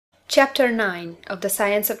Chapter 9 of The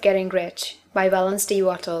Science of Getting Rich by Wallace D.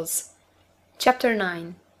 Wattles. Chapter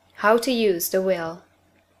 9. How to Use the Will.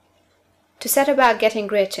 To set about getting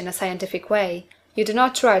rich in a scientific way, you do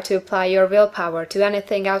not try to apply your willpower to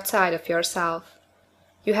anything outside of yourself.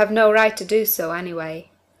 You have no right to do so anyway.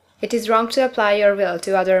 It is wrong to apply your will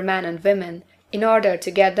to other men and women in order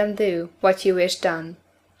to get them do what you wish done.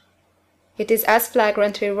 It is as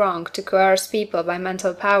flagrantly wrong to coerce people by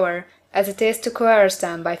mental power as it is to coerce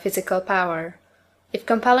them by physical power. If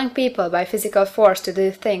compelling people by physical force to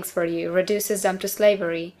do things for you reduces them to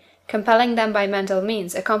slavery, compelling them by mental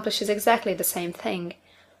means accomplishes exactly the same thing.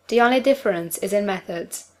 The only difference is in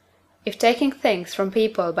methods. If taking things from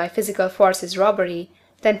people by physical force is robbery,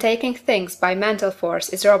 then taking things by mental force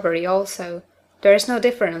is robbery also. There is no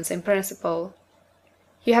difference in principle.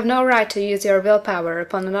 You have no right to use your willpower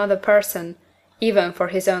upon another person, even for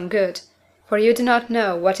his own good, for you do not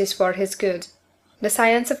know what is for his good. The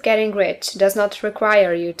science of getting rich does not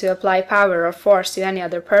require you to apply power or force to any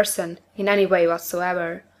other person, in any way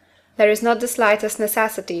whatsoever. There is not the slightest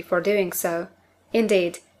necessity for doing so.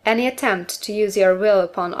 Indeed, any attempt to use your will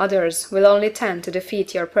upon others will only tend to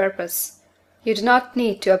defeat your purpose. You do not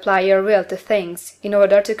need to apply your will to things in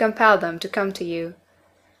order to compel them to come to you.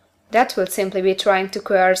 That would simply be trying to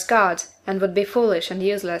coerce God, and would be foolish and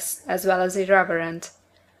useless, as well as irreverent.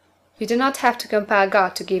 You do not have to compel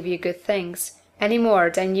God to give you good things, any more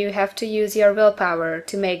than you have to use your willpower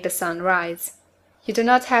to make the sun rise. You do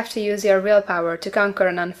not have to use your willpower to conquer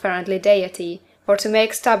an unfriendly deity, or to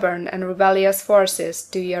make stubborn and rebellious forces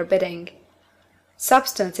do your bidding.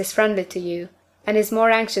 Substance is friendly to you, and is more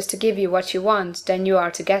anxious to give you what you want than you are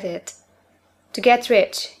to get it. To get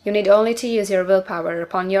rich, you need only to use your willpower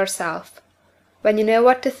upon yourself. When you know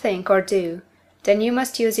what to think or do, then you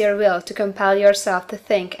must use your will to compel yourself to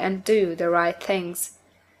think and do the right things.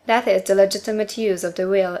 That is the legitimate use of the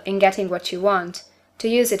will in getting what you want, to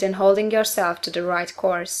use it in holding yourself to the right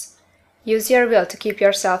course. Use your will to keep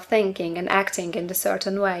yourself thinking and acting in a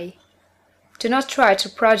certain way. Do not try to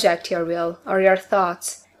project your will, or your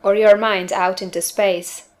thoughts, or your mind out into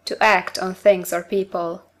space, to act on things or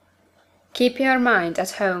people. Keep your mind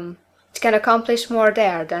at home. It can accomplish more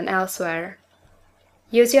there than elsewhere.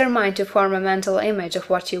 Use your mind to form a mental image of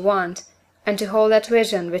what you want, and to hold that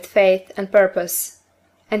vision with faith and purpose,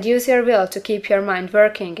 and use your will to keep your mind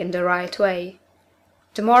working in the right way.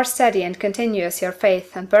 The more steady and continuous your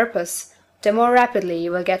faith and purpose, the more rapidly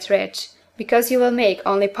you will get rich, because you will make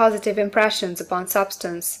only positive impressions upon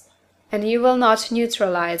substance, and you will not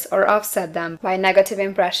neutralize or offset them by negative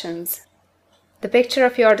impressions. The picture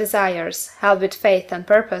of your desires, held with faith and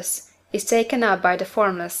purpose, is taken up by the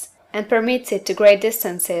formless, and permits it to great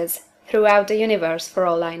distances throughout the universe for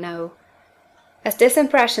all I know. As this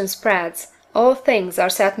impression spreads, all things are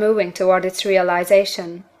set moving toward its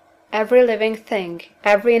realization. Every living thing,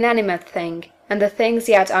 every inanimate thing, and the things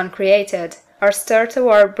yet uncreated, are stirred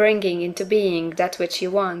toward bringing into being that which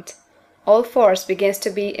you want. All force begins to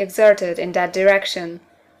be exerted in that direction.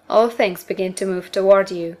 All things begin to move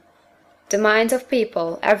toward you. The minds of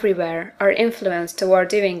people, everywhere, are influenced toward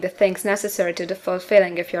doing the things necessary to the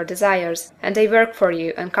fulfilling of your desires, and they work for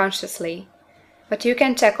you unconsciously. But you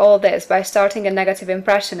can check all this by starting a negative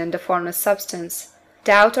impression in the formless substance.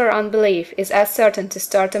 Doubt or unbelief is as certain to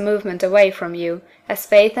start a movement away from you as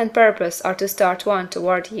faith and purpose are to start one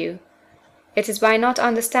toward you. It is by not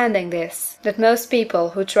understanding this that most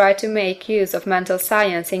people who try to make use of mental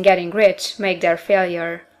science in getting rich make their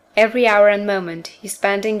failure. Every hour and moment you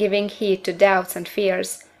spend in giving heed to doubts and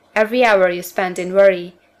fears, every hour you spend in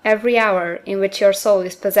worry, every hour in which your soul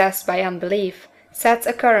is possessed by unbelief, sets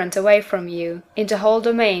a current away from you in the whole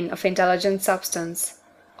domain of intelligent substance.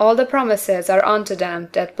 All the promises are unto them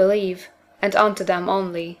that believe, and unto them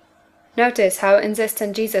only. Notice how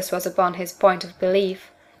insistent Jesus was upon his point of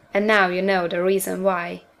belief, and now you know the reason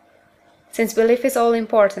why. Since belief is all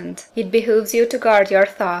important, it behooves you to guard your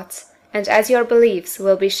thoughts, and as your beliefs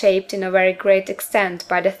will be shaped in a very great extent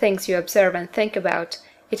by the things you observe and think about,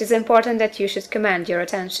 it is important that you should command your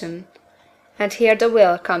attention. And here the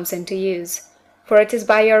will comes into use, for it is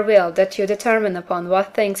by your will that you determine upon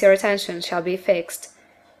what things your attention shall be fixed.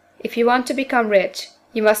 If you want to become rich,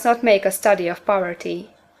 you must not make a study of poverty.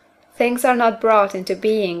 Things are not brought into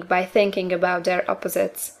being by thinking about their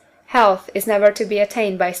opposites. Health is never to be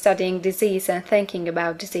attained by studying disease and thinking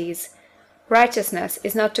about disease. Righteousness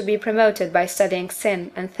is not to be promoted by studying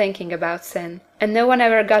sin and thinking about sin, and no one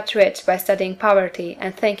ever got rich by studying poverty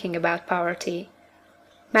and thinking about poverty.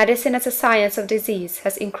 Medicine as a science of disease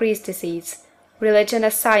has increased disease, religion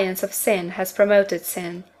as science of sin has promoted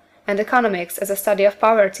sin, and economics as a study of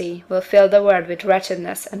poverty will fill the world with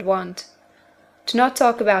wretchedness and want. Do not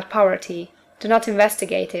talk about poverty. Do not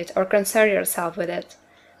investigate it or concern yourself with it.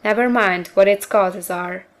 Never mind what its causes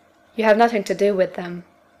are. You have nothing to do with them.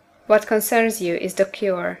 What concerns you is the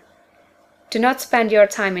cure. Do not spend your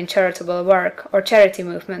time in charitable work or charity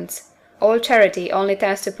movements. All charity only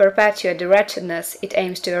tends to perpetuate the wretchedness it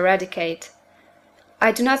aims to eradicate.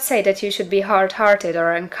 I do not say that you should be hard-hearted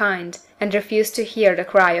or unkind, and refuse to hear the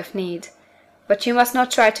cry of need. But you must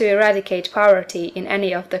not try to eradicate poverty in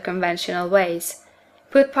any of the conventional ways.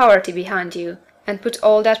 Put poverty behind you, and put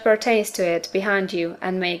all that pertains to it behind you,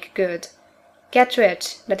 and make good. Get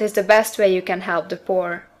rich, that is the best way you can help the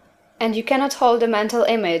poor. And you cannot hold the mental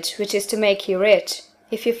image which is to make you rich,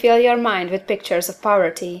 if you fill your mind with pictures of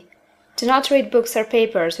poverty. Do not read books or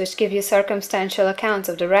papers which give you circumstantial accounts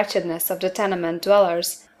of the wretchedness of the tenement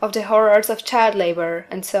dwellers, of the horrors of child labor,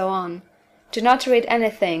 and so on. Do not read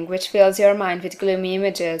anything which fills your mind with gloomy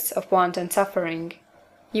images of want and suffering.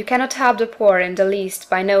 You cannot help the poor in the least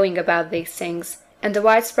by knowing about these things, and the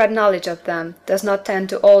widespread knowledge of them does not tend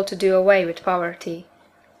to do away with poverty.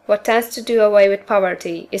 What tends to do away with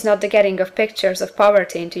poverty is not the getting of pictures of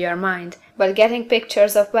poverty into your mind, but getting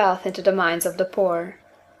pictures of wealth into the minds of the poor.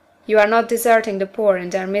 You are not deserting the poor in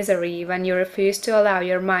their misery when you refuse to allow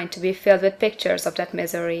your mind to be filled with pictures of that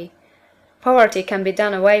misery. Poverty can be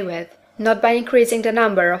done away with, not by increasing the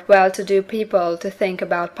number of well-to-do people to think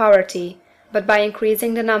about poverty, but by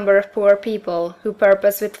increasing the number of poor people who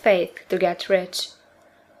purpose with faith to get rich.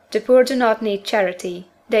 The poor do not need charity,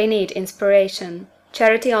 they need inspiration.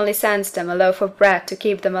 Charity only sends them a loaf of bread to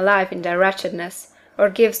keep them alive in their wretchedness, or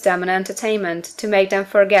gives them an entertainment to make them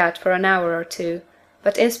forget for an hour or two,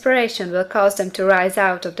 but inspiration will cause them to rise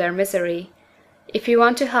out of their misery. If you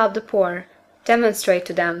want to help the poor, demonstrate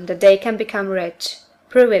to them that they can become rich.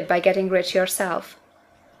 Prove it by getting rich yourself.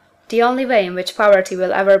 The only way in which poverty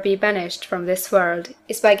will ever be banished from this world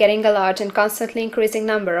is by getting a large and constantly increasing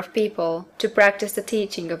number of people to practice the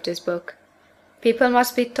teaching of this book. People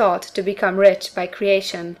must be taught to become rich by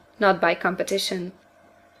creation, not by competition.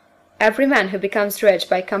 Every man who becomes rich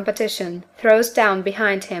by competition throws down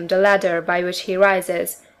behind him the ladder by which he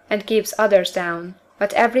rises, and keeps others down.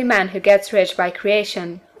 But every man who gets rich by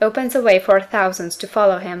creation opens a way for thousands to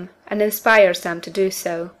follow him, and inspires them to do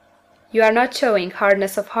so. You are not showing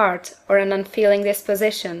hardness of heart or an unfeeling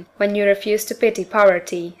disposition when you refuse to pity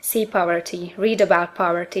poverty, see poverty, read about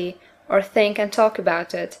poverty, or think and talk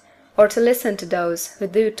about it, or to listen to those who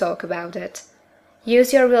do talk about it.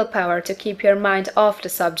 Use your willpower to keep your mind off the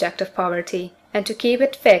subject of poverty, and to keep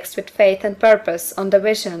it fixed with faith and purpose on the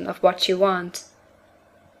vision of what you want.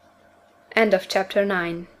 End of chapter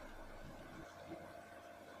 9.